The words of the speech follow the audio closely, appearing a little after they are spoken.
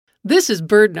This is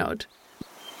BirdNote.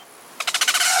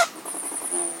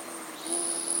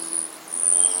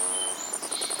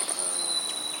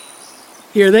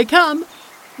 Here they come.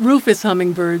 Rufous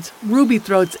hummingbirds, ruby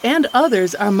throats, and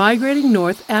others are migrating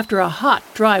north after a hot,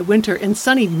 dry winter in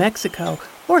sunny Mexico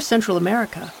or Central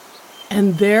America.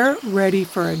 And they're ready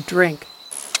for a drink.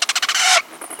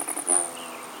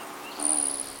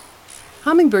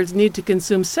 Hummingbirds need to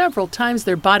consume several times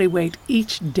their body weight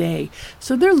each day,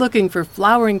 so they're looking for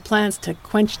flowering plants to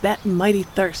quench that mighty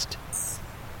thirst.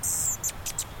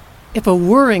 If a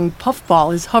whirring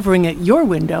puffball is hovering at your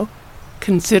window,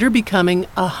 consider becoming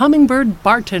a hummingbird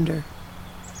bartender.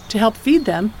 To help feed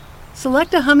them,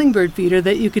 select a hummingbird feeder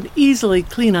that you can easily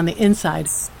clean on the inside,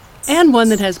 and one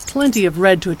that has plenty of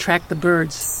red to attract the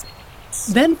birds.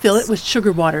 Then fill it with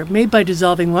sugar water made by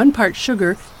dissolving 1 part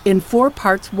sugar in 4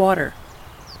 parts water.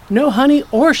 No honey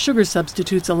or sugar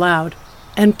substitutes allowed.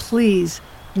 And please,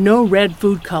 no red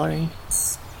food coloring.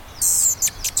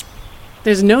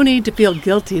 There's no need to feel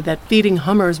guilty that feeding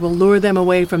hummers will lure them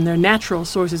away from their natural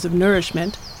sources of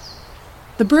nourishment.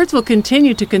 The birds will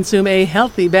continue to consume a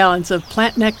healthy balance of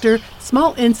plant nectar,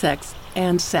 small insects,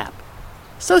 and sap.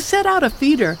 So set out a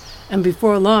feeder, and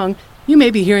before long, you may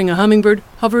be hearing a hummingbird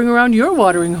hovering around your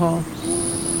watering hole.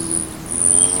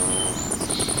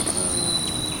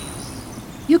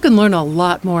 You can learn a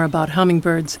lot more about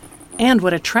hummingbirds and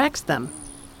what attracts them.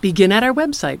 Begin at our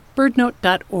website,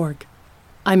 birdnote.org.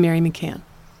 I'm Mary McCann.